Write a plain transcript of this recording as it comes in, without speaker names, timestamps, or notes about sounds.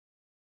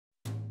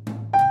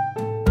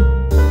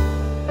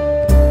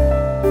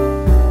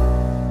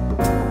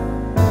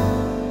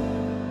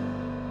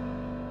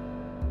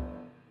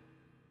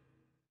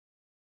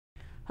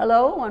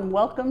Hello and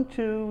welcome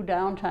to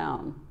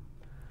Downtown.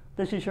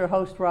 This is your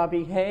host,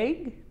 Robbie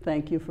Haig.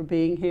 Thank you for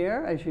being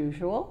here, as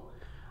usual.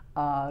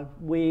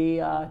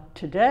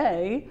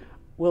 Today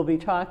we'll be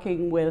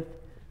talking with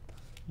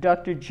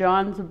Dr.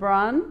 John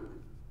Zabran,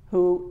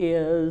 who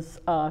is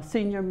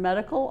Senior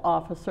Medical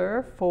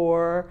Officer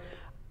for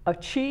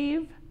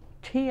Achieve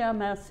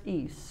TMS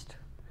East.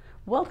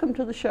 Welcome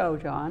to the show,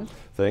 John.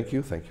 Thank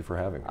you. Thank you for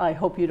having me. I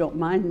hope you don't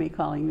mind me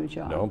calling you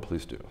John. No,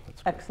 please do.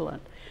 That's great.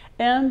 Excellent.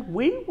 And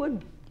we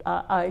would,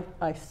 I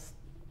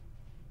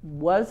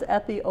was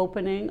at the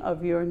opening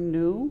of your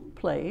new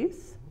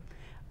place,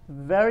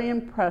 very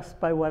impressed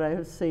by what I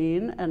have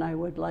seen, and I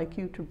would like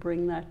you to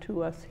bring that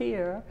to us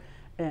here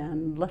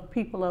and let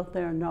people out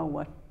there know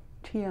what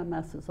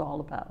TMS is all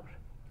about.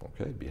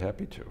 Okay, be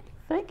happy to.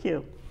 Thank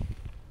you.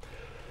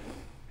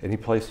 Any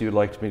place you'd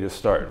like me to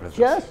start with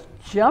Just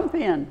jump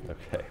in.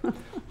 Okay.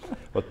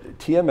 Well,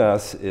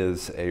 TMS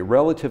is a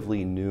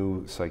relatively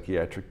new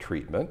psychiatric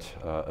treatment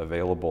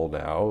available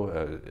now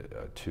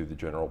to the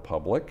general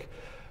public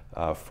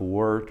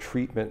for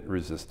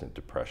treatment-resistant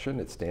depression.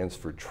 It stands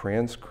for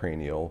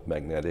transcranial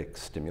magnetic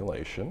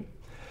stimulation.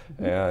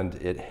 And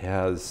it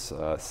has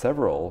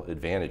several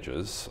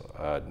advantages,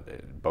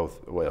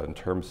 both in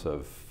terms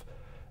of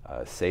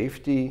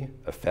safety,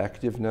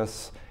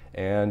 effectiveness,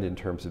 and in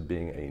terms of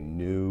being a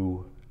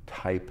new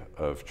type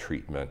of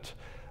treatment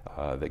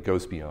that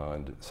goes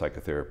beyond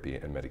psychotherapy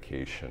and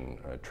medication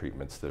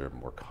treatments that are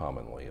more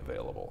commonly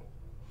available.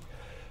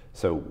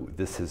 So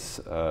this is,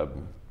 well,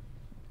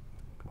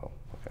 okay,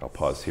 I'll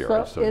pause here. I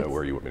just don't know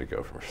where you want me to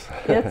go first.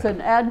 It's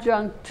an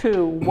adjunct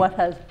to what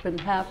has been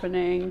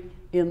happening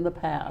in the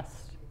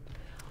past.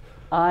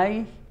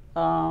 I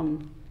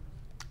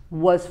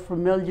was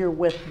familiar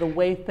with the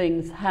way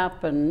things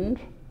happened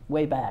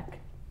way back.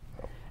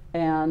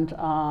 And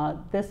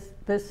this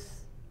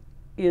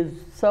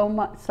is so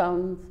much,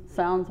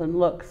 sounds and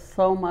looks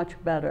so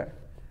much better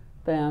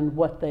than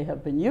what they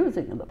have been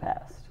using in the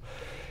past.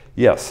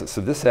 Yes, so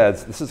this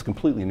is a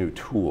completely new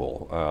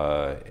tool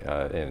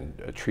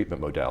and a treatment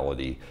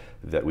modality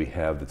that we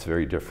have that's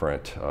very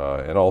different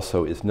and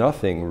also is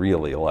nothing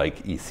really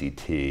like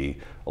ECT,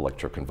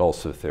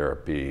 electroconvulsive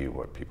therapy,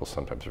 what people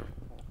sometimes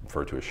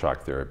refer to as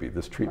shock therapy.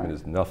 This treatment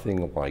is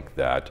nothing like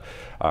that.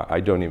 I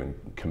don't even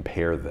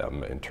compare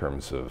them in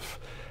terms of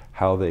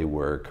how they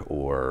work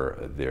or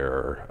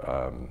their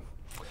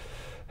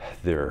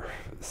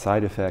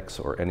side effects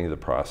or any of the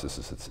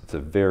processes. It's a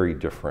very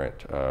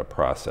different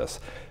process.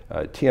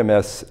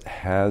 TMS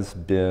has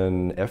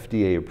been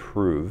FDA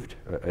approved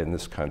in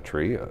this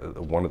country.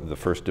 One of the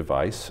first type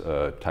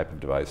of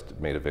device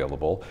made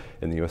available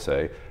in the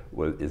USA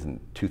is in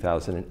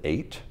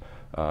 2008.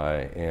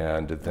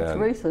 And then that's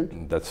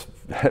recent. That's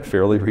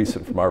fairly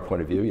recent from our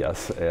point of view,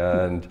 yes.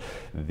 And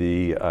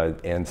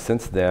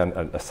since then,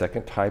 a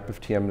second type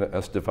of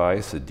TMS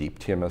device, a deep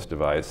TMS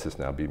device, has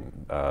now been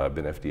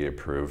FDA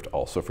approved,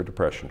 also for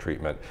depression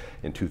treatment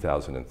in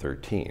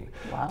 2013.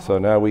 Wow. So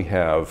now we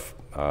have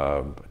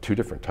two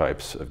different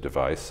types of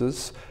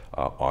devices,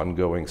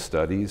 ongoing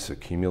studies,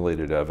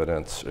 accumulated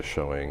evidence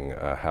showing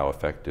how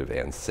effective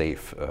and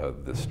safe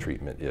this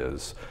treatment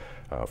is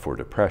for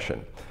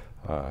depression.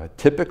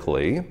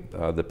 Typically,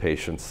 the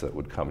patients that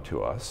would come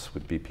to us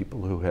would be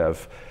people who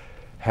have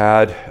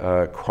had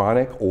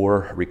chronic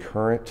or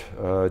recurrent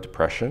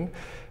depression,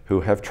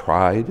 who have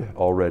tried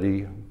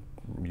already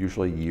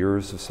usually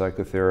years of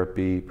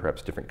psychotherapy,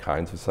 perhaps different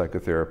kinds of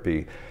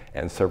psychotherapy,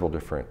 and several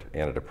different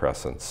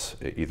antidepressants,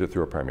 either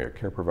through a primary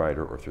care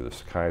provider or through the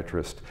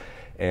psychiatrist,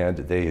 and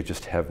they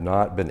just have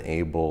not been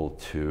able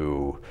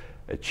to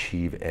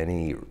achieve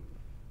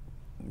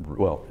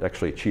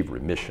achieve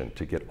remission,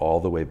 to get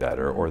all the way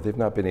better, or they've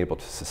not been able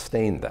to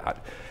sustain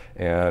that.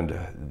 And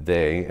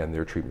they and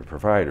their treatment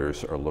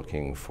providers are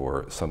looking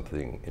for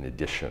something in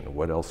addition.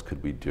 What else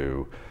could we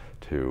do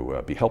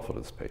to be helpful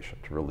to this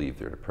patient, to relieve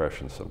their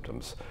depression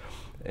symptoms?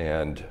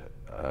 And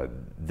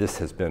this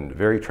has been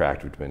very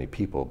attractive to many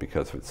people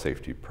because of its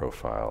safety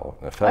profile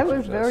and effectiveness. I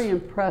was very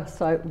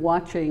impressed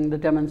watching the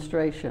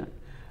demonstration,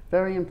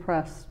 very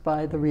impressed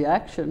by the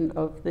reaction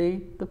of the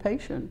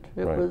patient.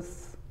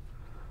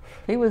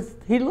 It was,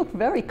 he looked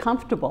very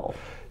comfortable.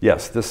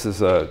 Yes, this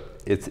is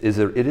it is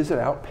an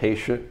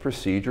outpatient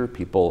procedure.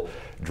 People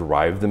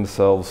drive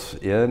themselves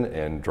in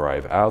and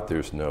drive out.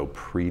 There's no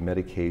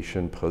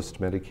pre-medication,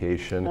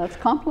 post-medication. That's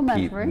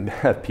complimentary.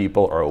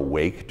 People are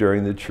awake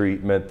during the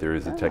treatment. There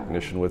is a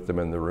technician with them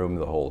in the room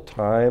the whole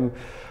time.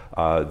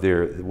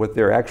 What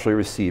they're actually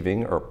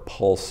receiving are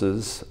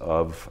pulses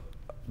of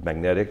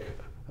magnetic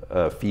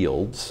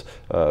fields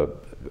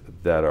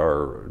that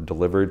are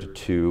delivered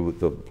to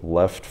the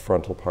left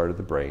frontal part of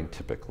the brain,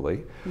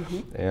 typically.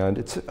 And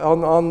it's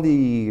on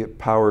the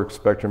power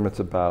spectrum, it's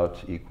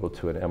about equal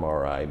to an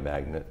MRI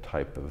magnet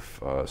type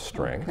of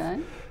strength.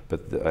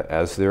 But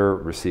as they're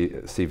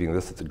receiving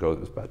this, it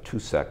goes about 2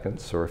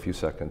 seconds or a few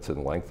seconds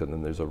in length, and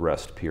then there's a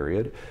rest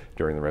period.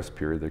 During the rest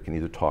period, they can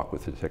either talk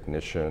with the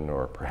technician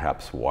or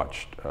perhaps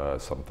watch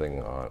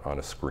something on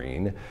a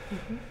screen.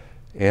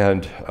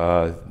 And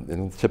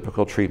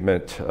typical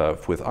treatment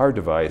with our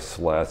device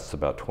lasts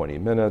about 20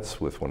 minutes.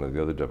 With one of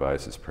the other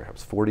devices,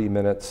 perhaps 40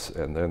 minutes,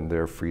 and then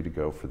they're free to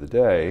go for the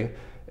day,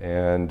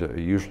 and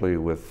usually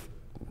with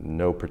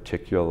no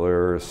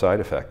particular side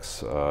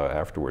effects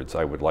afterwards.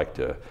 I would like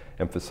to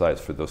emphasize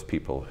for those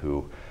people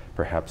who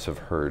perhaps have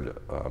heard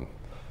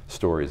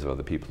stories of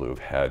other people who have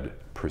had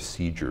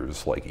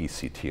procedures like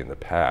ECT in the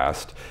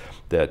past,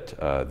 that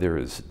there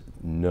is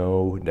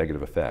no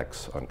negative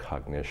effects on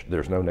cognition.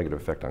 There's no negative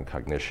effect on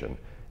cognition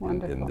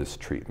in this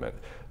treatment.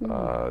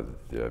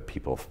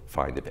 People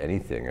find, if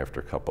anything, after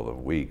a couple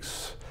of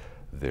weeks,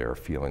 they're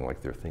feeling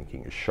like their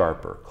thinking is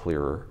sharper,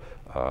 clearer,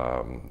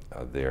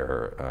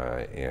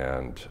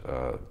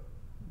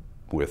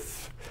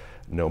 with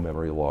no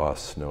memory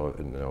loss,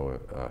 no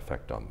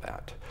effect on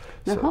that.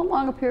 Now, how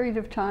long a period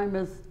of time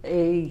is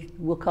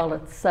we'll call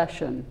it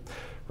session?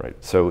 Right.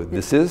 So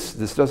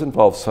this does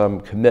involve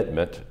some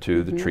commitment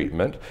to the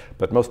treatment,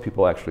 but most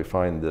people actually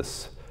find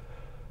this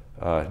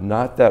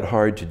not that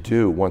hard to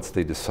do once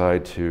they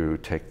decide to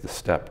take the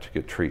step to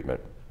get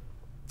treatment.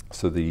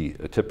 So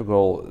a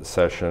typical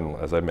session,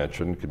 as I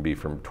mentioned, can be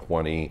from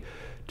 20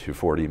 to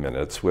 40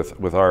 minutes.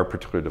 With our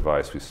particular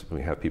device,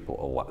 we have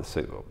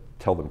people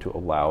tell them to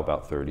allow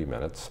about 30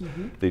 minutes.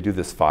 They do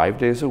this 5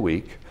 days a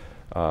week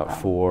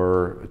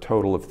for a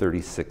total of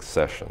 36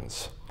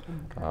 sessions.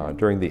 Okay.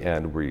 During the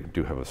end, we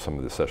do have some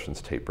of the sessions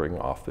tapering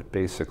off, but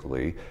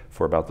basically,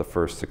 for about the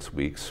first 6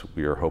 weeks,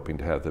 we are hoping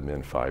to have them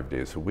in 5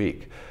 days a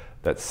week.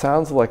 That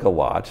sounds like a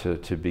lot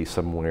to be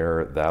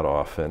somewhere that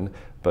often,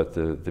 but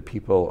the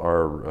people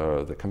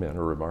that come in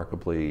are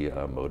remarkably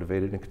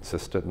motivated and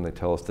consistent, and they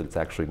tell us that it's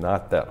actually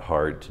not that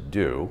hard to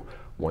do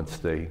once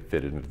they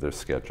fit into their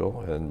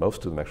schedule, and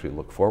most of them actually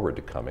look forward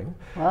to coming.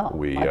 Well,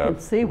 I can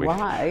see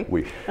why.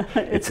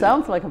 It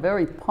sounds like a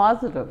very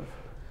positive.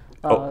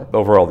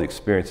 Overall, the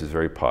experience is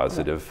very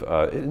positive.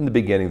 In the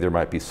beginning, there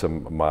might be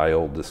some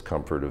mild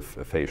discomfort of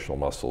facial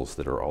muscles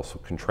that are also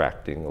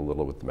contracting a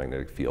little with the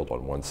magnetic field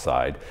on one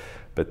side,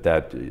 but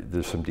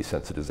there's some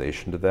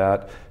desensitization to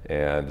that.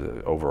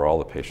 And overall,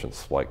 the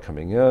patients like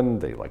coming in.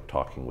 They like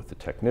talking with the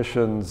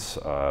technicians,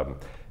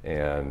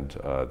 and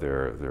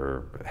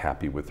they're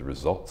happy with the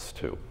results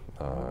too.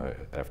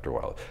 After a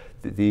while,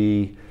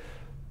 the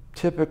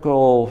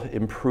typical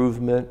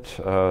improvement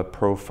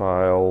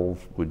profile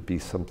would be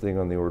something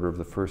on the order of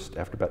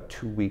after about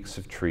 2 weeks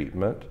of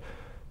treatment.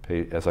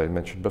 As I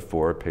mentioned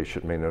before, a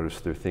patient may notice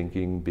their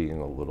thinking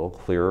being a little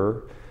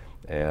clearer,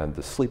 and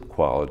the sleep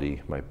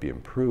quality might be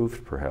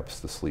improved, perhaps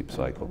the sleep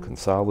cycle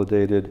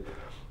consolidated.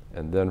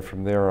 And then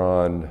from there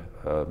on,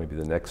 maybe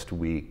the next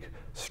week,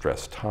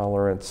 stress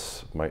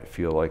tolerance might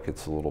feel like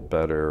it's a little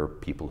better.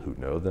 People who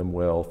know them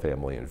well,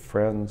 family and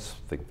friends,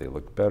 think they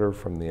look better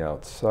from the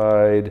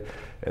outside.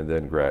 And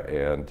then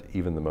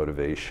even the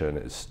motivation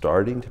is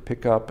starting to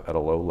pick up at a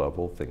low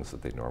level, things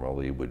that they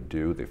normally would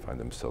do. They find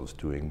themselves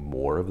doing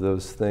more of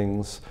those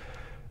things.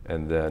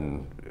 And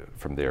then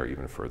from there,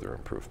 even further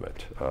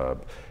improvement.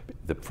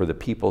 For the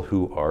people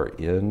who are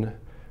in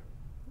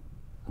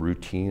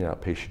routine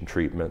outpatient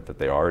treatment, that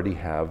they already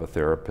have a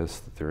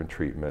therapist, that they're in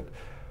treatment,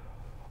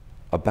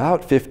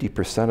 about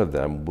 50% of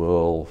them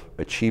will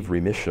achieve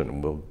remission,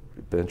 will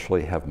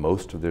eventually have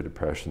most of their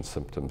depression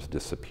symptoms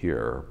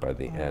disappear by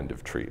the end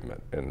of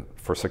treatment. And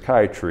for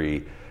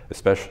psychiatry,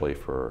 especially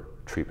for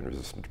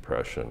treatment-resistant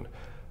depression,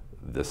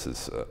 this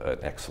is an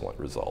excellent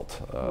result.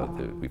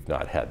 We've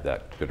not had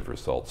that good of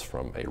results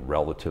from a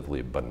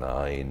relatively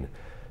benign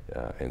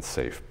and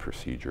safe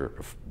procedure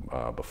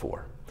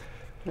before.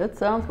 That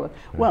sounds good.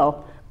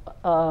 Well,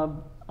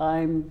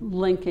 I'm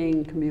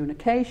linking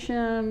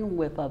communication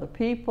with other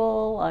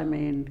people. I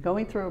mean,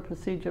 going through a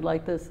procedure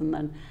like this and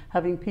then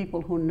having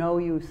people who know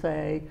you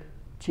say,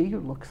 gee, you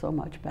look so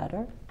much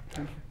better.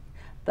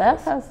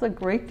 That has a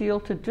great deal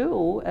to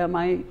do, am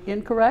I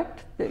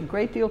incorrect? A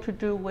great deal to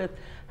do with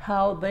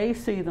how they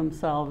see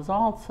themselves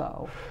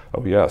also.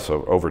 Oh yeah,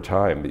 so over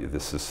time,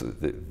 this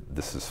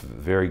is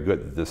very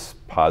good. This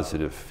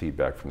positive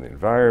feedback from the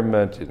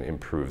environment, it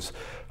improves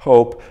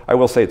hope. I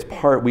will say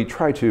we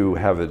try to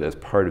have it as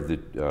part of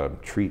the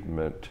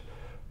treatment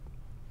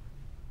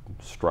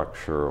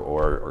structure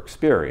or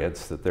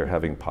experience, that they're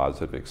having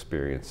positive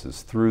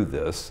experiences through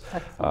this.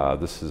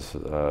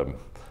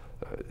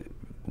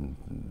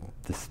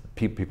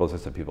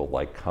 People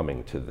like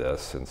coming to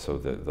this, and so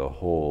the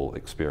whole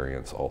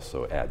experience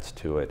also adds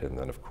to it. And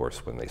then, of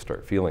course, when they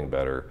start feeling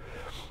better,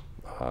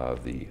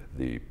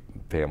 the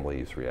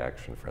family's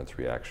reaction, friends'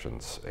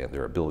 reactions, and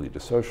their ability to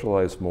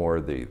socialize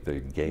more, they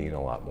gain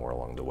a lot more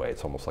along the way.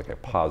 It's almost like a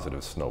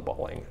positive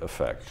snowballing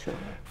effect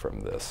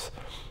from this.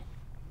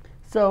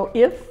 So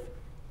if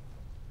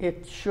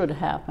it should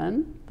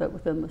happen that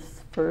within the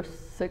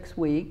first 6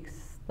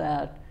 weeks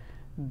that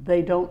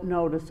they don't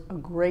notice a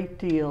great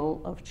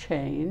deal of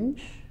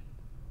change,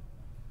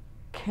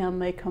 can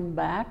they come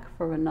back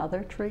for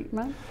another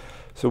treatment?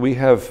 So we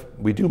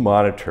do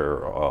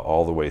monitor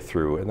all the way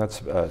through, and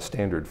that's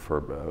standard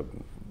for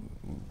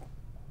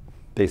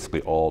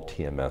basically all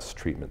TMS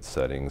treatment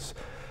settings.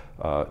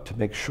 to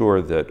make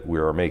sure that we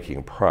are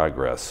making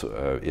progress.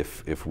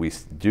 If we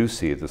do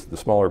see this, the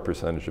smaller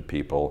percentage of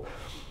people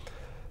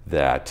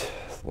that,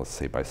 let's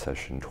say by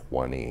session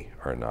 20,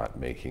 are not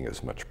making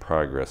as much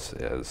progress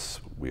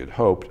as we had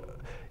hoped,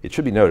 it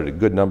should be noted a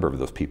good number of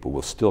those people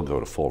will still go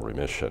to full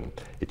remission.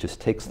 It just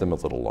takes them a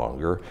little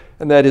longer,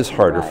 and that is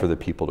harder for the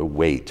people to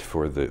wait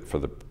for the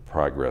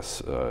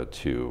progress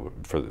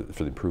for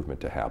the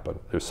improvement to happen.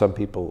 There's some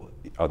people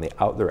on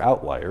they're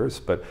outliers,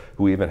 but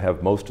who even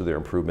have most of their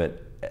improvement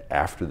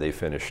after they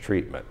finish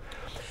treatment.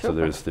 So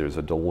there's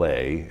a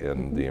delay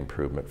in the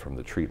improvement from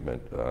the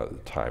treatment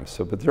time.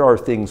 But there are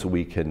things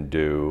we can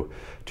do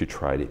to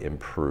try to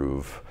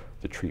improve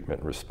the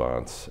treatment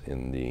response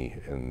in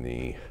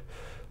the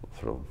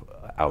sort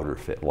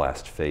of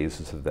last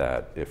phases of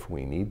that if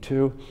we need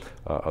to.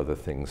 Other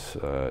things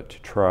to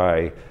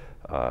try.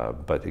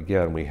 But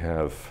again, we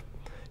have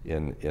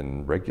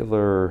in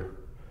regular,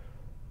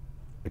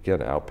 again,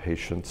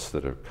 outpatients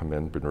that have come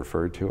in, been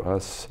referred to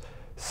us,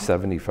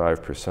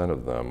 75%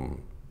 of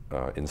them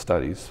in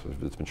studies,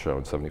 it's been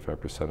shown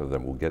 75% of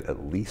them will get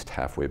at least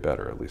halfway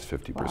better, at least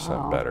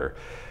 50% better.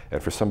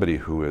 And for somebody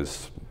who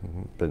has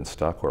been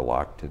stuck or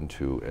locked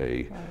into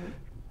a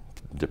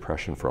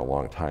depression for a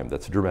long time,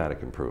 that's a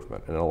dramatic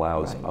improvement, and it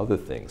allows other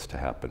things to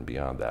happen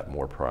beyond that.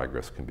 More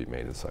progress can be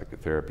made in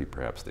psychotherapy.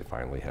 Perhaps they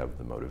finally have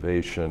the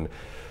motivation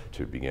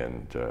to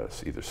begin to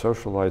either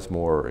socialize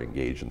more or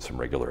engage in some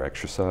regular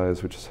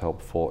exercise, which is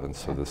helpful, and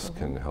so this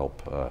can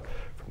help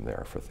from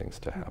there for things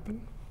to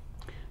happen.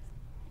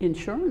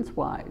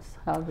 Insurance-wise,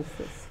 how does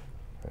this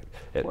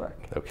work?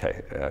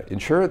 Okay,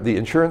 the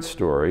insurance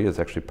story is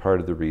actually part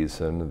of the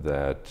reason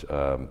that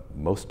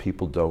most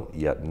people don't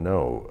yet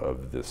know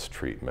of this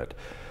treatment.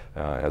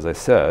 As I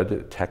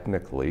said,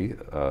 technically,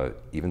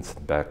 even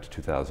back to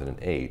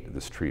 2008,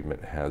 this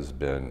treatment has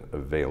been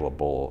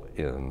available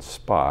in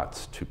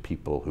spots to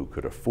people who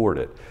could afford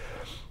it.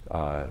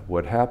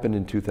 What happened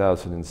in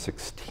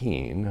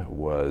 2016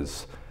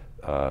 was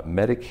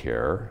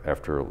Medicare,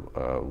 after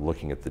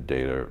looking at the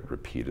data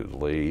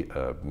repeatedly,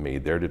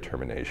 made their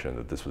determination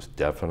that this was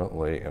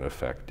definitely an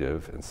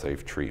effective and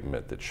safe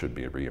treatment that should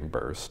be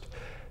reimbursed.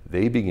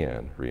 They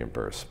began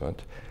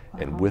reimbursement,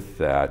 and with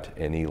that,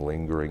 any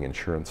lingering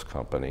insurance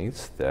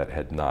companies that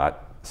had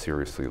not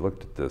seriously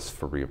looked at this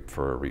for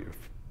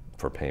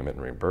payment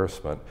and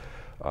reimbursement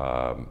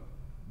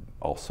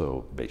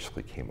also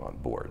basically came on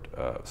board.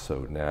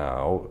 So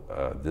now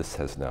this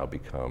has now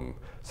become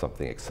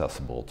something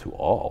accessible to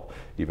all.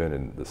 Even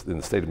in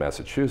the state of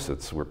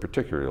Massachusetts, we're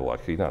particularly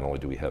lucky. Not only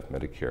do we have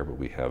Medicare, but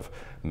we have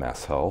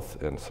Mass Health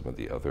and some of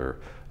the other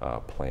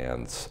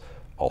plans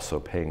also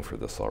paying for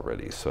this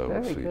already.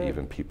 So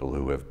even people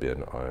who have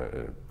been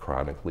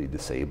chronically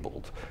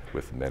disabled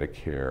with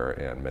Medicare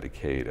and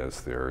Medicaid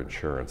as their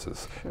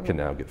insurances can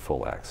now get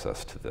full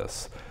access to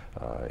this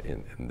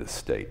in this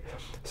state.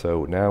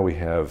 So now we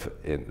have,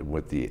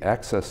 with the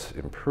access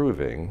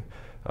improving,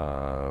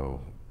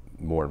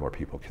 more and more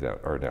people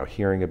are now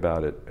hearing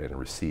about it and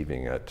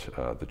receiving it,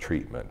 the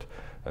treatment.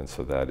 And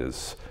so that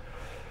is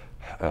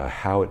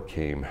how it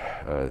came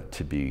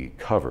to be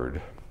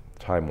covered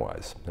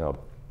time-wise. Now,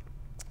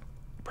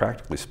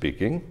 practically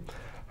speaking,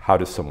 how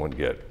does someone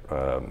get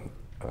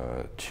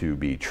to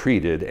be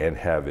treated and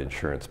have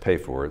insurance pay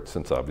for it,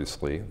 since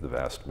obviously the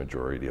vast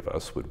majority of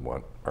us would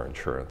want our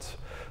insurance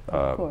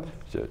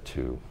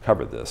to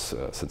cover this,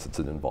 since it's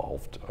an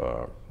involved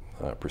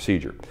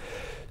procedure.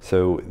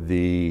 So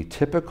the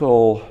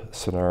typical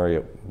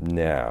scenario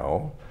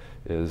now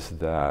is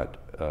that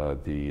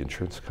the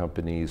insurance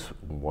companies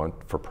want,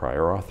 for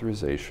prior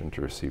authorization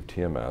to receive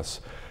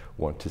TMS,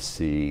 want to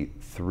see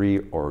 3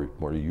 or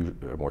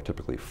more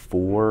typically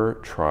 4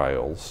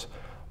 trials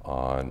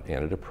on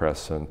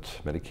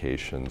antidepressant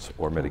medications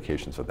or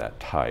medications of that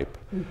type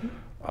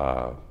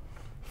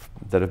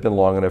that have been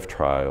long enough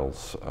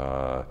trials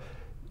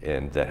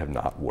and that have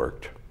not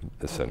worked.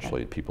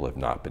 Essentially, people have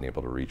not been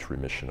able to reach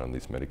remission on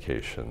these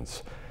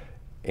medications,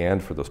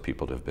 and for those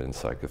people to have been in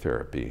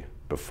psychotherapy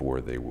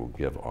before they will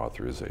give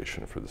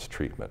authorization for this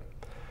treatment.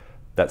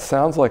 That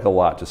sounds like a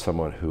lot to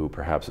someone who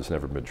perhaps has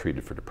never been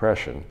treated for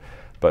depression,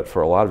 but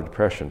for a lot of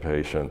depression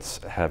patients,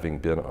 having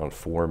been on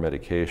 4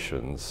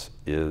 medications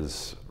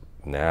is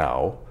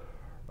now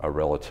a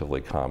relatively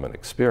common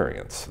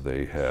experience.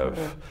 They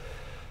have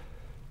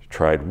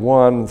tried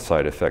one,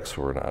 side effects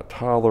were not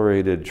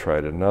tolerated,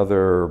 tried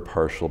another,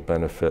 partial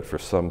benefit for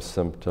some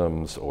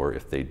symptoms, or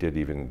if they did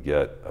even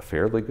get a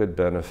fairly good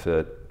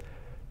benefit,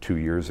 2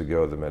 years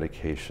ago the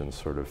medication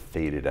sort of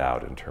faded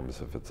out in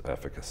terms of its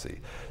efficacy.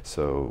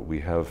 So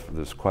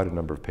there's quite a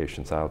number of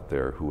patients out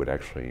there who would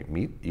actually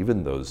meet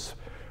even those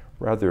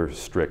rather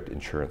strict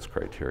insurance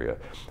criteria.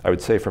 I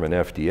would say from an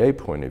FDA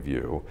point of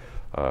view,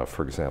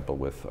 for example,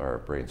 with our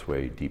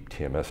BrainsWay Deep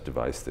TMS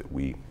device that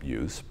we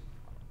use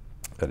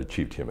at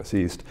Achieve TMS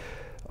East,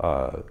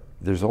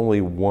 there's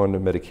only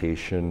one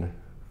medication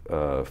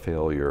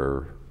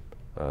failure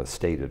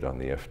stated on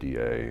the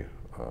FDA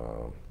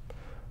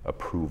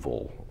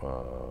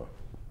approval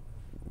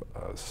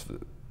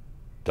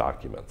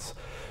documents.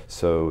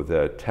 So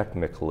that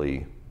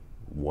technically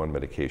one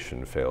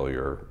medication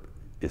failure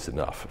is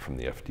enough from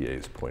the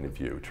FDA's point of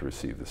view to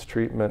receive this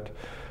treatment.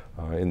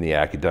 In the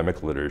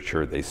academic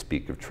literature, they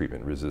speak of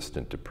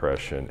treatment-resistant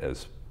depression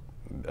as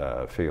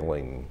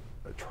failing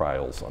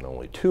trials on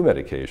only 2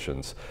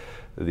 medications.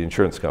 The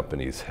insurance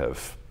companies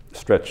have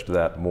stretched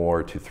that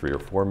more to 3 or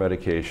 4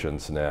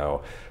 medications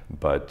now,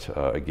 but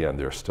again,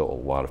 there are still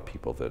a lot of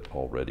people that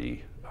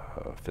already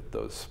fit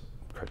those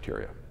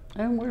criteria.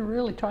 And we're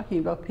really talking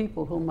about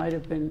people who might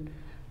have been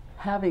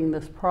having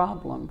this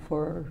problem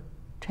for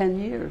 10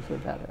 years or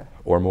better.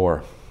 Or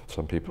more.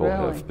 Some people Really?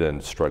 have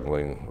been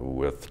struggling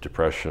with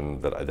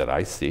depression that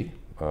I see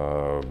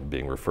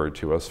being referred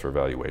to us for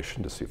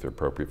evaluation to see if they're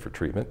appropriate for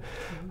treatment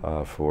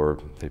for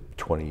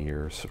 20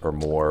 years or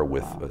more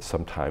with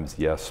sometimes,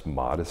 yes,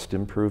 modest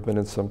improvement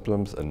in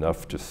symptoms,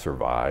 enough to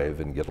survive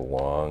and get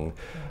along,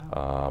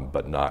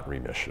 but not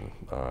remission.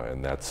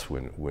 And that's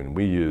when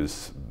we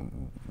use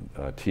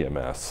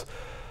TMS,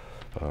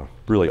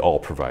 really all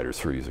providers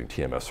who are using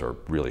TMS are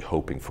really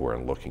hoping for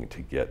and looking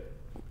to get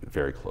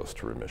very close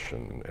to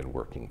remission and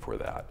working for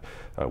that,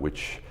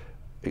 which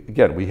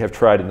again, we have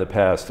tried in the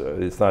past.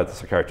 It's not that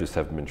psychiatrists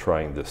have been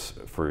trying this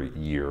for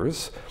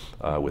years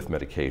with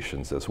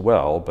medications as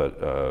well, but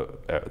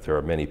there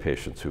are many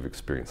patients who've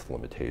experienced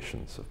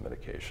limitations of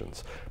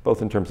medications,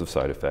 both in terms of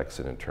side effects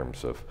and in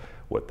terms of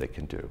what they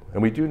can do.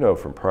 And we do know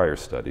from prior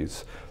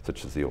studies,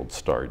 such as the old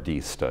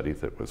STAR-D study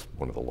that was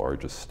one of the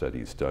largest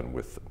studies done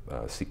with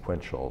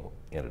sequential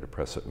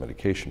antidepressant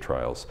medication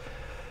trials,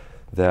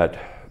 that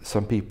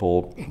some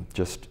people,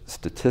 just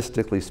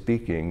statistically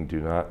speaking,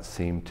 do not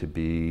seem to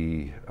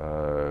be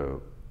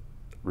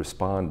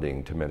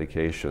responding to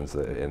medications.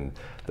 And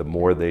the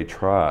more they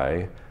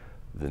try,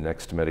 the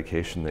next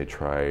medication they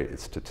try,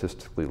 it's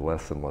statistically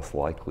less and less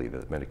likely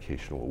that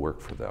medication will work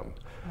for them.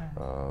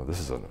 Right. This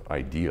is an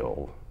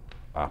ideal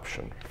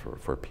option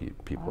for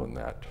people in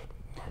that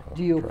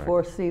Do you track.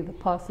 foresee the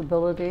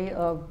possibility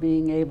of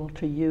being able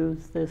to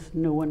use this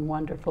new and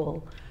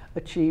wonderful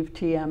Achieve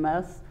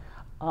TMS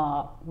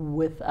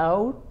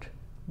without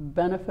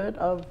benefit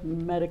of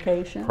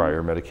medication?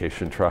 Prior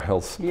medication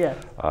trials? Yes.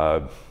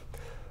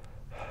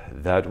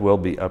 That will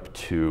be up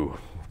to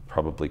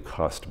probably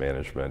cost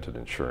management and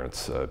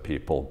insurance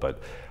people,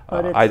 but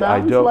it I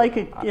sounds don't, like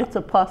it's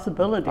a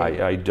possibility.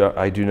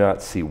 I do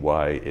not see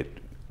why it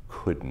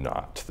could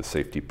not. The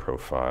safety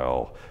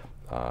profile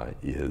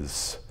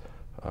is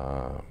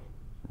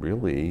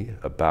really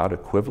about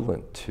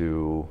equivalent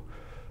to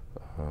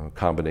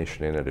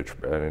combination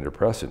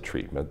antidepressant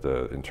treatment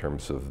in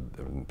terms of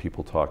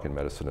people talk in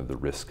medicine of the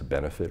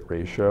risk-benefit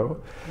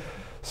ratio.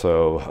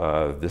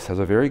 So this has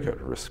a very good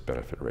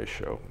risk-benefit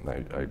ratio.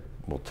 I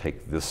will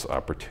take this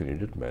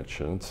opportunity to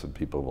mention, some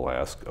people will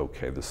ask,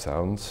 okay, this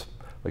sounds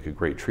like a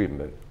great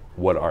treatment.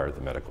 What are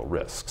the medical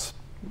risks?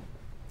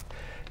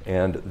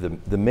 And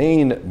the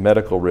main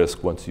medical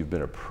risk, once you've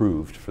been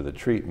approved for the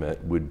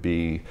treatment, would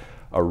be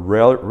a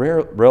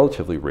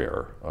relatively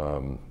rare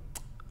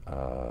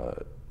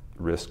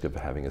risk of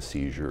having a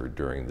seizure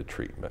during the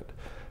treatment.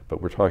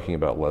 But we're talking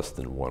about less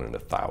than 1 in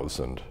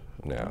 1,000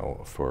 now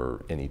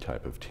for any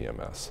type of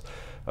TMS.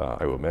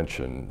 I will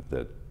mention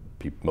that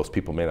most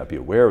people may not be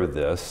aware of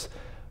this,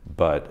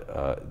 but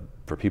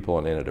for people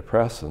on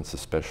antidepressants,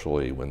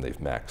 especially when they've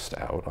maxed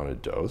out on a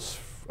dose,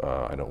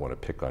 I don't want to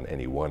pick on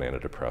any one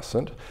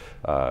antidepressant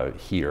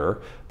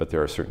here, but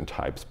there are certain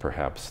types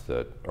perhaps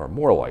that are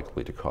more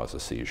likely to cause a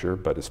seizure,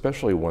 but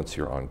especially once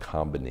you're on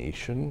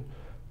combination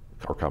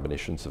or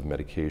combinations of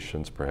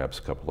medications, perhaps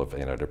a couple of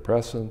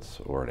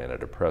antidepressants or an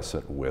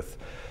antidepressant with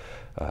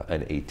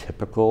an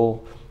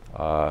atypical,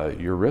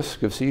 your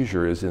risk of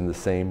seizure is in the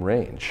same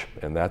range.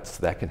 And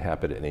that can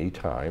happen at any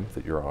time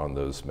that you're on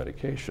those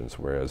medications,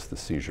 whereas the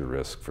seizure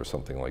risk for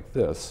something like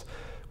this,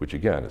 which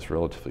again is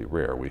relatively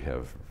rare, we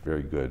have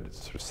very good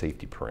sort of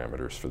safety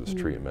parameters for this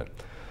treatment,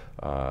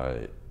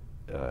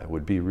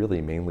 would be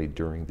really mainly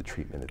during the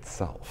treatment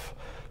itself.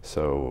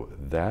 So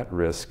that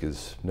risk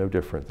is no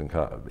different than,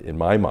 in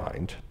my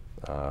mind,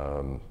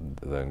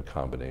 than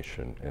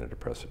combination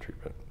antidepressant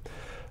treatment.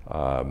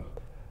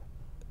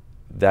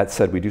 That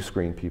said, we do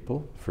screen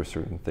people for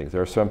certain things.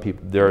 There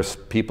are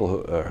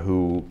people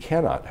who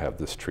cannot have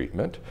this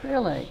treatment.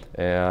 Really?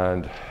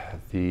 And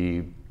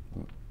the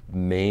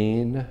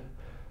main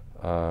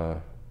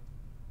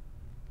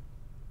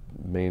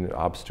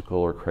obstacle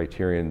or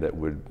criterion that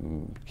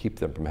would keep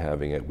them from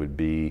having it would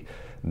be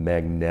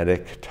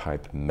magnetic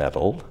type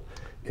metal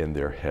in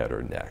their head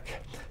or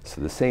neck.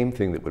 So the same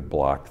thing that would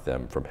block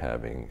them from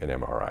having an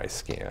MRI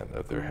scan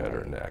of their head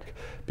or neck,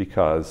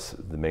 because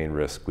the main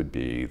risk would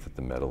be that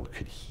the metal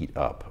could heat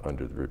up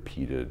under the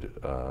repeated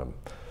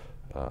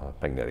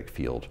magnetic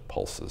field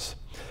pulses.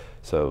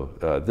 So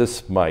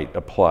this might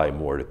apply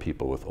more to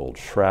people with old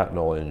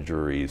shrapnel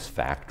injuries,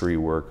 factory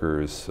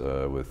workers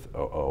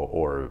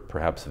or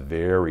perhaps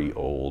very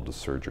old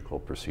surgical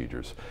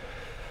procedures.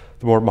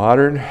 The more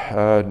modern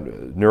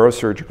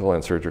neurosurgical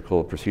and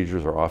surgical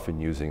procedures are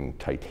often using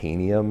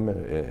titanium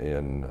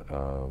in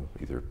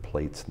either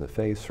plates in the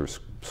face or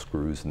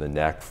screws in the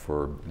neck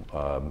for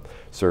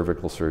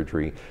cervical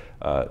surgery.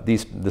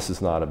 This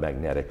is not a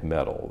magnetic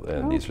metal,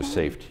 and these are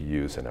safe to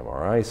use in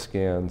MRI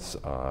scans.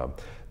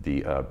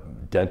 The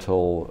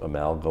dental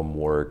amalgam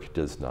work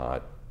does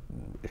not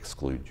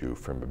exclude you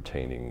from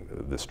obtaining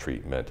this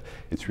treatment.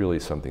 It's really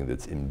something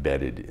that's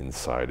embedded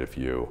inside of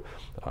you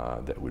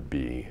that would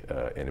be,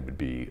 and it would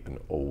be an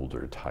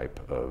older type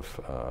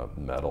of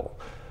metal.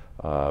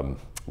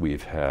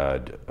 We've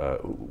had,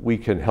 we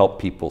can help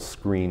people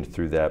screen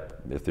through that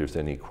if there's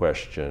any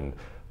question,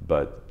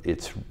 but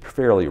it's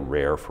fairly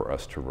rare for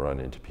us to run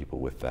into people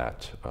with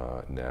that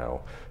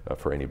now.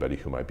 For anybody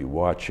who might be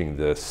watching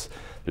this,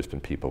 there's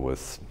been people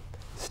with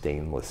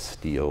stainless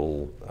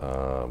steel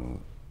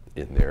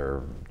in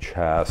their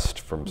chest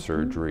from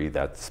surgery.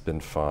 That's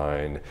been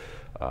fine.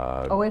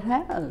 Oh, it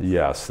has?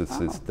 Yes,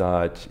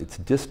 it's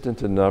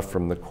distant enough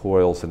from the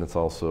coils, and it's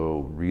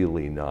also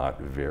really not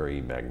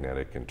very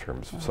magnetic in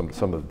terms of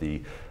some of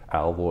the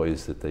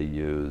alloys that they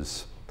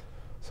use.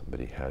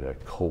 Somebody had a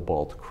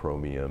cobalt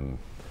chromium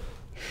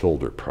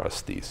shoulder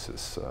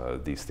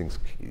prosthesis. These things,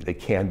 they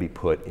can be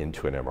put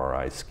into an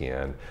MRI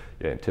scan,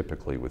 and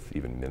typically with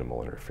even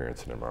minimal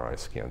interference in MRI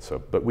scan. So,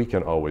 but we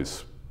can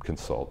always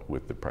consult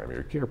with the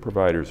primary care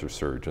providers or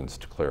surgeons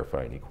to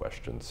clarify any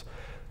questions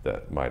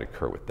that might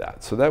occur with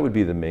that. So that would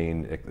be the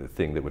main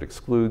thing that would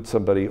exclude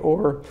somebody,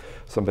 or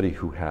somebody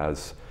who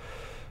has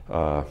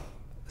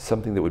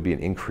something that would be an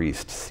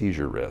increased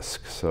seizure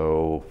risk.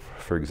 So,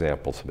 for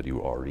example, somebody who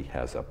already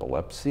has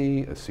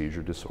epilepsy, a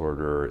seizure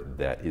disorder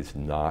that is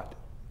not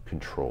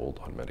controlled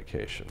on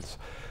medications.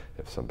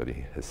 If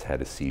somebody has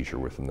had a seizure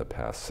within the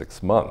past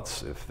 6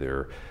 months, if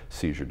their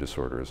seizure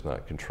disorder is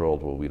not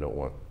controlled, well, we don't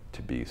want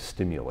to be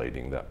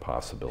stimulating that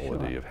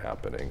possibility of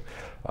happening.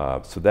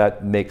 So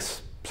that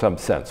makes some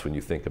sense when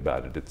you think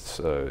about it. It's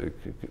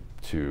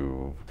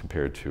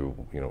compared to,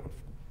 you know,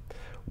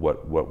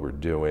 what we're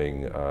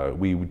doing. When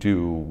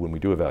we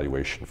do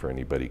evaluation for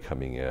anybody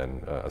coming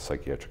in, a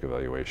psychiatric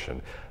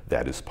evaluation,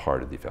 that is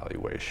part of the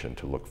evaluation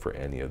to look for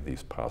any of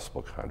these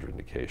possible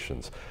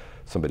contraindications.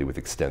 Somebody with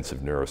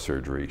extensive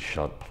neurosurgery,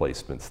 shunt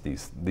placements,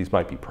 these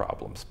might be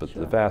problems, but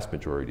the vast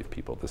majority of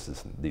people,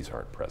 these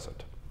aren't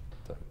present.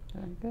 So.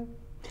 Very good.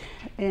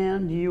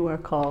 And you are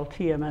called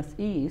TMS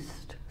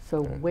East.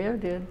 So where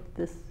did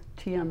this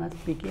TMS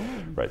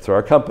begin? Right. So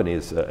our company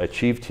is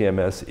Achieve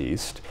TMS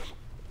East.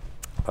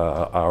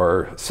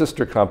 Our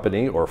sister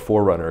company or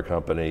forerunner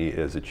company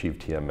is Achieve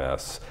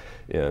TMS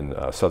in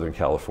Southern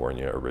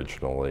California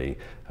originally,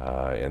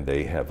 and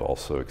they have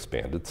also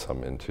expanded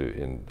some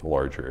in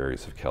larger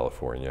areas of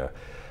California.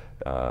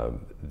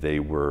 They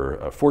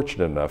were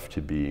fortunate enough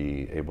to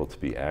be able to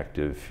be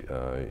active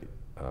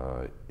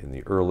in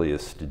the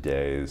earliest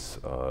days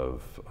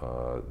of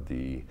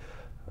the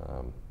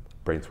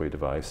BrainsWay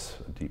device,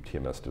 Deep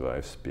TMS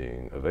device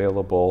being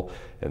available,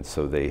 and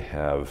so they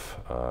have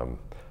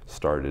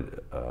started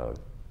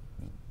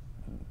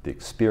the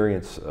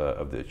experience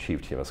of the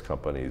Achieve TMS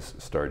companies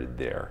started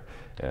there,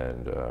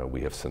 and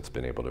we have since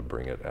been able to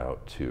bring it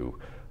out to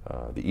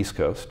the East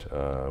Coast.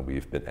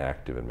 We've been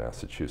active in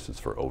Massachusetts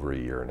for over a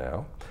year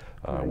now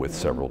with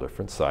several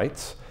different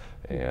sites.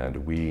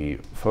 And we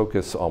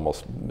focus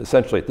almost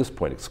essentially at this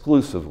point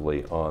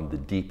exclusively on the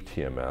deep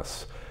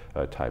TMS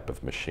type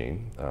of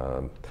machine.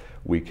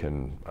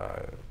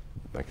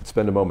 I can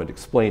spend a moment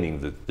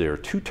explaining that there are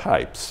two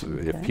types.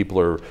 Okay. If people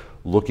are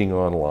looking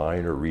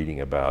online or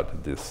reading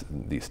about these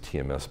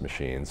TMS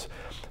machines,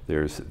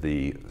 there's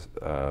the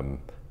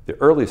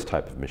earliest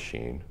type of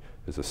machine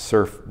is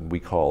we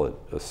call it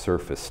a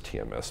surface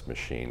TMS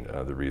machine.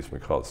 The reason we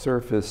call it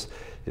surface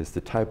is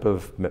the type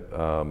of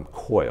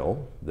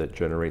coil that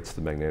generates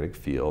the magnetic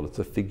field. It's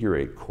a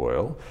figure-8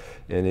 coil,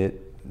 and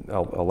it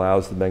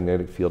allows the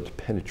magnetic field to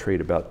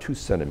penetrate about 2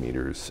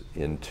 centimeters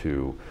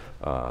into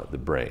the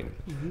brain.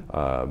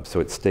 So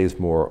it stays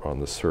more on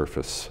the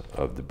surface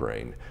of the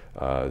brain.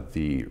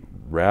 The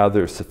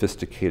rather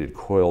sophisticated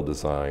coil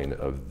design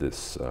of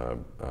this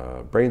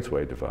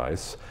BrainsWay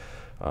device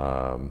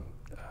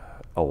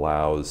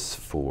allows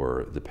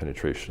for the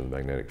penetration of the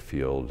magnetic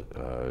field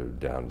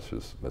down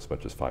to as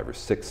much as 5 or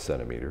 6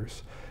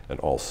 centimeters, and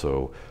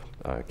also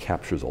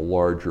captures a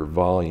larger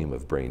volume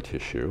of brain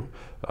tissue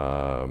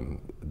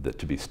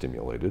to be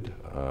stimulated,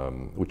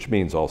 which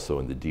means also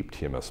in the deep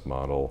TMS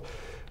model,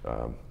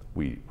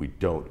 we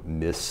don't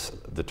miss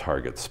the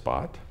target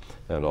spot.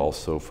 And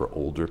also for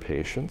older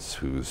patients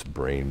whose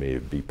brain may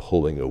be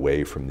pulling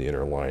away from the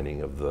inner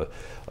lining of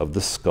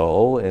the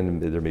skull, and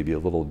there may be a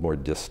little more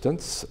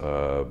distance,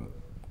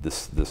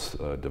 this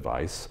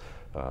device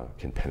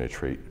can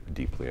penetrate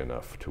deeply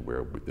enough to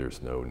where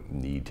there's no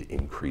need to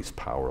increase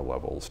power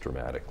levels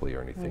dramatically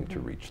or anything to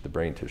reach the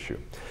brain tissue.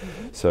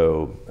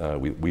 So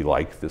we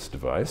like this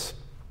device,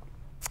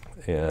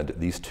 and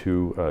these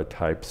two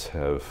types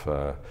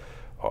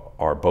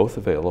are both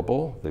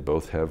available. They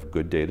both have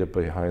good data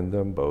behind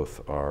them.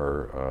 Both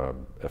are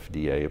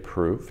FDA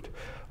approved.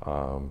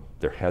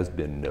 There has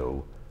been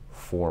no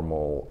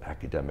formal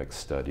academic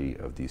study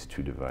of these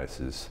two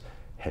devices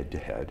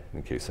head-to-head,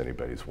 in case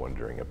anybody's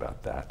wondering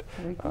about that.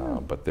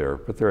 But their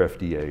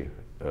FDA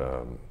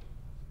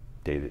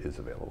data is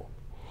available.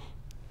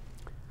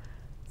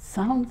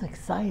 Sounds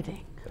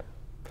exciting. Yeah.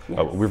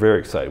 Yes. We're very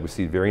excited. We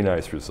see very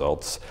nice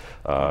results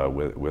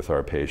with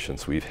our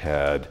patients. We've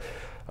had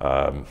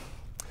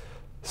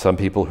some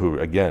people who,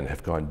 again,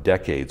 have gone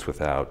decades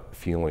without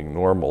feeling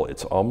normal.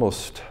 It's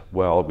almost,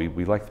 well,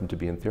 we like them to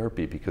be in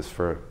therapy because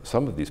for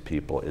some of these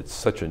people, it's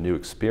such a new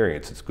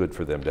experience. It's good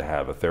for them to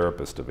have a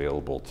therapist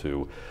available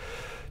to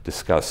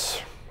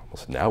discuss,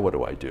 well, now what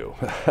do I do?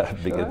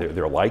 Sure.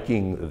 They're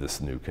liking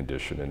this new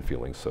condition and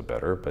feeling so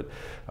better, but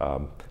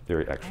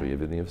there actually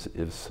even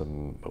is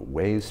some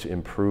ways to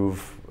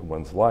improve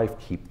one's life,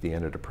 keep the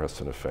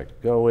antidepressant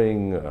effect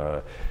going,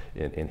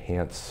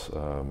 enhance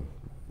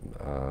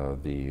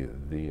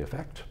the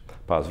effect,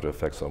 positive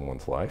effects on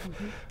one's life.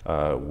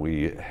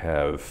 We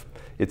have,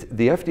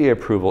 the FDA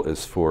approval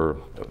is for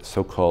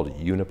so-called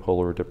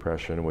unipolar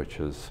depression,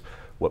 which is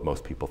what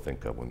most people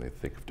think of when they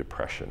think of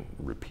depression,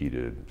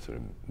 repeated sort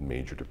of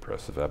major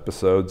depressive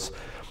episodes.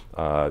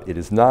 It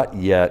is not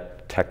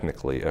yet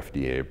technically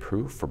FDA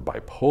approved for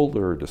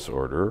bipolar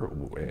disorder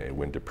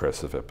when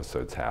depressive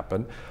episodes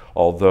happen,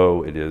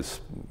 although it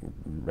is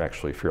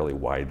actually fairly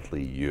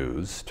widely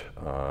used,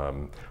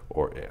 and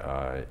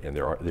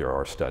there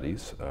are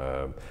studies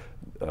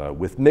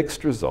with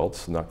mixed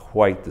results, not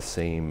quite the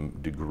same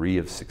degree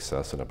of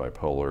success in a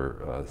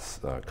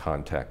bipolar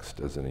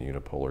context as in a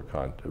unipolar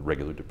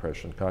regular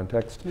depression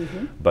context,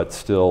 but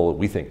still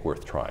we think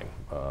worth trying,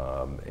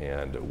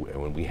 and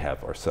when we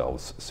have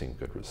ourselves seen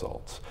good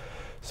results.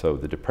 So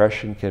the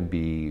depression can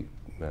be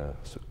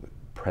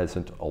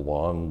present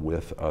along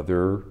with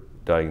other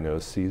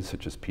diagnoses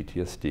such as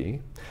PTSD.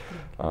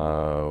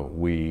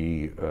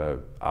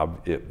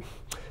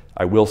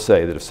 I will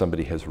say that if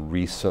somebody has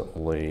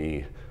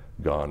recently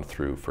gone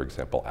through, for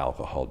example,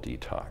 alcohol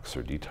detox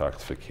or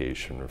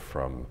detoxification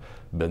from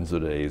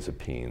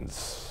benzodiazepines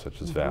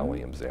such as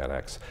Valium,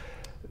 Xanax,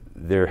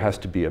 there has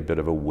to be a bit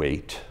of a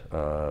wait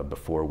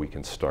before we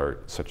can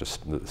start such a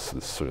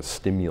sort of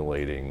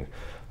stimulating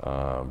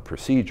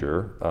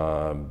procedure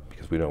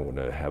because we don't want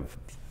to have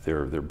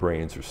their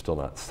brains are still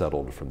not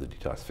settled from the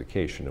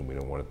detoxification, and we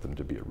don't want them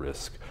to be at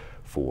risk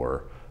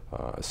for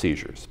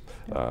seizures.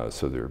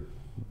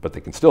 But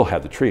they can still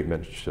have the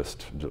treatment, it's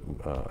just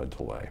a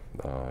delay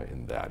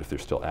in that. If they're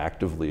still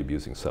actively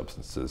abusing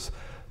substances,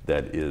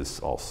 that is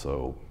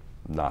also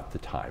not the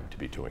time to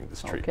be doing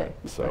this treatment.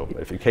 So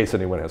if in case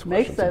anyone has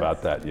questions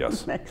about that,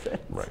 yes. Makes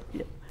sense. Right.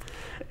 Yeah.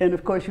 And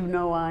of course, you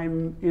know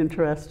I'm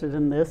interested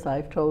in this.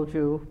 I've told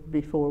you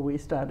before we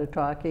started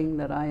talking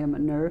that I am a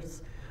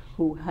nurse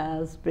who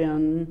has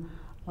been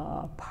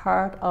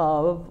part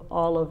of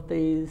all of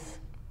these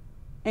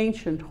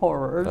ancient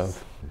horrors,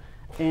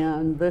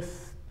 and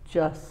this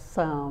just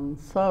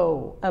sounds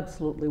so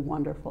absolutely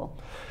wonderful.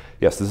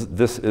 Yes,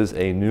 this is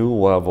a new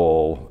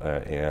level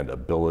and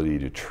ability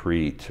to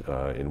treat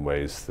in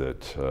ways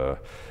that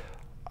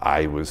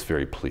I was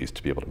very pleased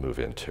to be able to move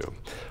into.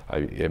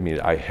 I mean,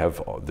 I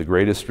have the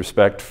greatest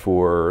respect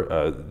for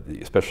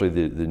especially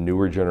the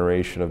newer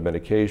generation of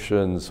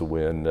medications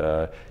when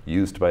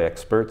used by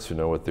experts who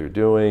know what they're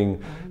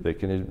doing. They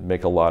can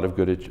make a lot of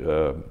good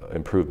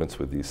improvements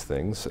with these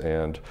things.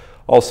 And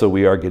also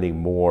we are getting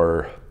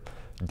more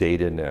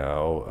data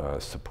now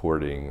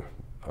supporting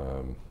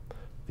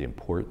the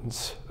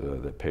importance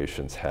that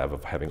patients have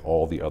of having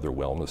all the other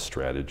wellness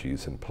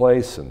strategies in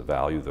place and the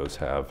value those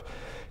have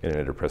in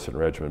an antidepressant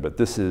regimen. But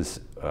this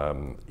is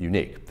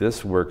unique.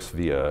 This works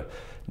via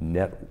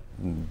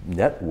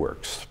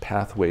networks,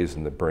 pathways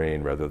in the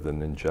brain, rather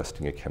than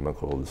ingesting a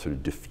chemical that sort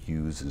of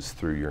diffuses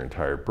through your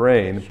entire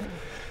brain.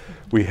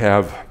 We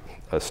have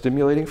a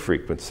stimulating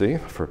frequency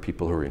for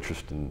people who are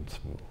interested in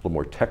a little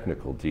more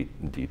technical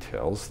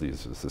details.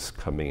 This is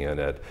coming in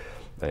at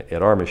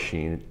our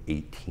machine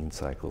 18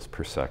 cycles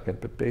per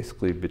second, but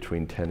basically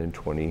between 10 and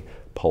 20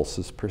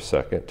 pulses per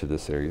second to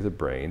this area of the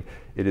brain.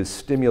 It is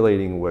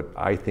stimulating what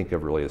I think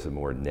of really as a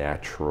more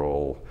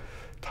natural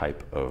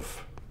type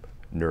of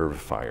nerve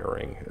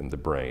firing in the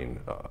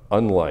brain,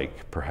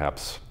 unlike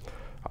perhaps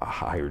a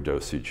higher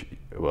dosage,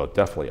 well,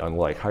 definitely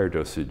unlike higher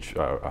dosage,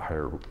 a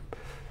higher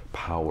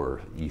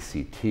power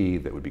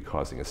ECT that would be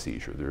causing a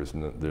seizure. There's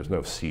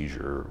no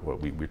seizure.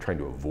 We're trying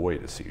to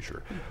avoid a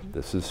seizure.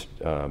 This is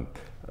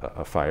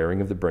a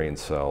firing of the brain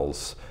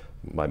cells.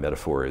 My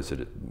metaphor of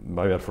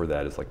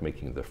that is like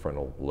making the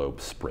frontal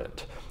lobe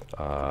sprint.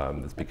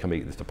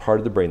 It's a part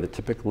of the brain that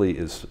typically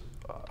is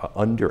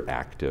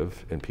underactive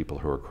in people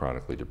who are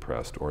chronically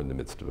depressed or in the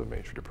midst of a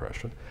major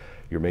depression.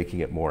 You're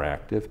making it more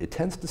active. It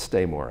tends to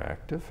stay more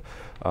active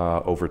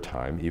over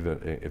time,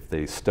 even if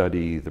they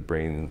study the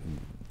brain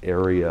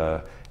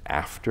area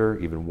after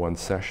even one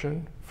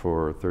session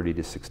for 30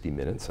 to 60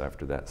 minutes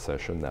after that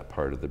session, that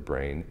part of the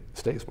brain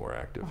stays more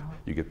active.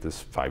 You get this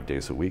 5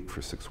 days a week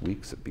for 6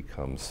 weeks. It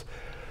becomes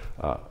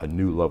a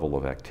new level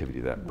of activity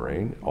of that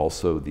brain.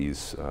 Also,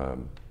 these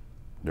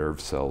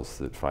nerve cells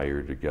that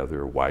fire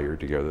together, wire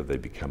together, they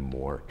become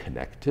more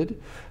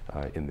connected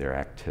in their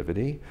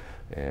activity.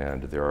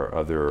 And there are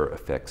other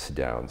effects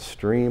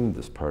downstream.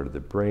 This part of the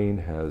brain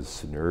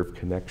has nerve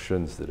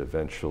connections that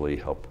eventually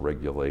help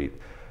regulate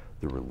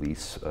the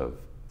release of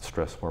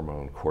stress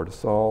hormone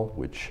cortisol,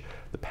 which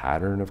the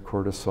pattern of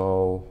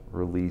cortisol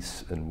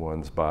release in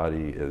one's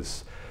body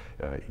is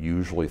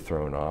usually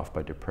thrown off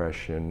by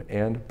depression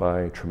and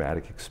by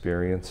traumatic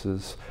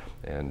experiences.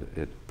 And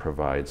it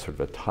provides sort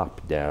of a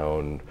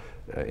top-down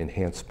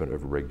enhancement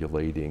of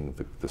regulating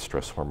the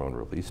stress hormone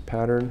release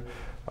pattern.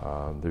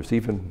 There's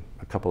even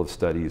a couple of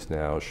studies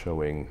now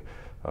showing,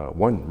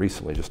 one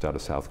recently just out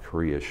of South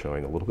Korea,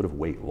 showing a little bit of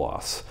weight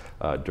loss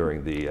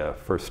during the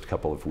first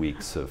couple of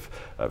weeks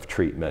of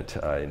treatment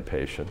in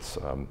patients,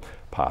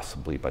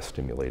 possibly by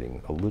stimulating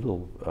a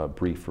little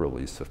brief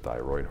release of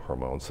thyroid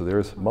hormone. So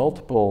there's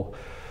multiple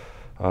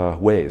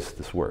ways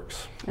this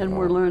works. And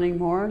we're learning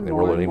more and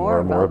more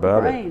and more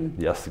about it.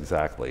 Yes,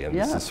 exactly. And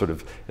Yes. this is sort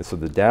of, and so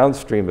the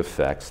downstream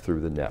effects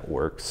through the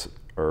networks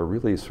are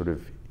really sort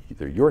of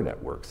either your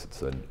networks,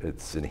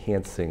 it's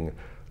enhancing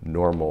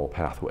normal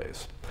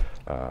pathways.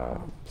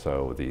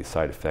 So the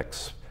side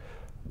effects,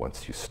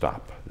 once you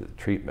stop the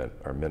treatment,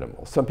 are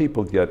minimal. Some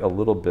people get a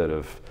little bit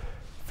of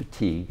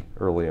fatigue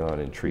early on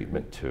in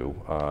treatment too,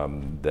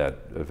 that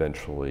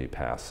eventually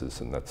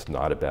passes, and that's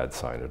not a bad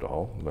sign at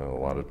all. A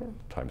lot of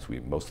times,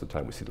 most of the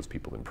time we see those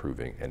people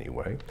improving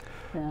anyway.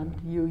 And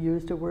you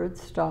used a word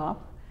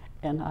stop,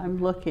 and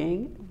I'm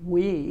looking,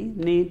 we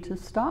need to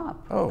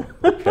stop. Oh,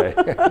 okay.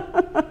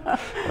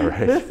 All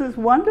right. This is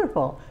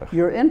wonderful.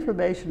 Your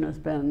information has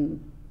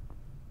been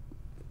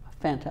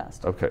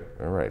fantastic. Okay,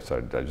 all right, so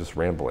I'm just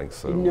rambling,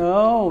 so.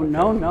 No,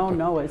 okay.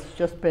 no, it's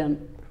just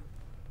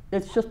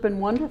been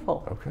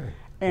wonderful. Okay.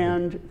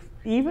 And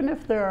even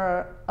if there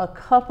are a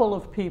couple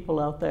of people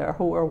out there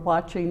who are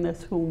watching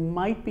this who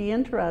might be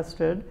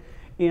interested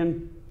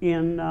in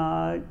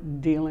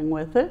dealing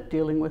with it,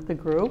 dealing with the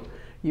group,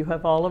 you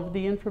have all of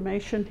the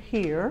information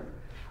here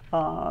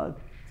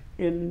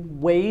in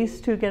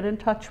ways to get in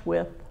touch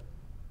with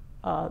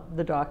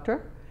the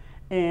doctor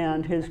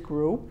and his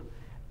group.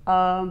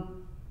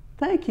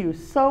 Thank you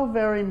so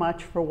very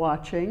much for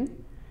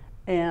watching.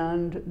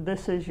 And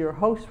this is your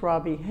host,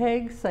 Robbie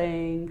Haig,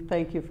 saying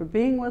thank you for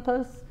being with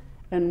us,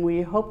 and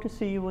we hope to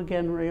see you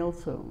again real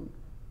soon.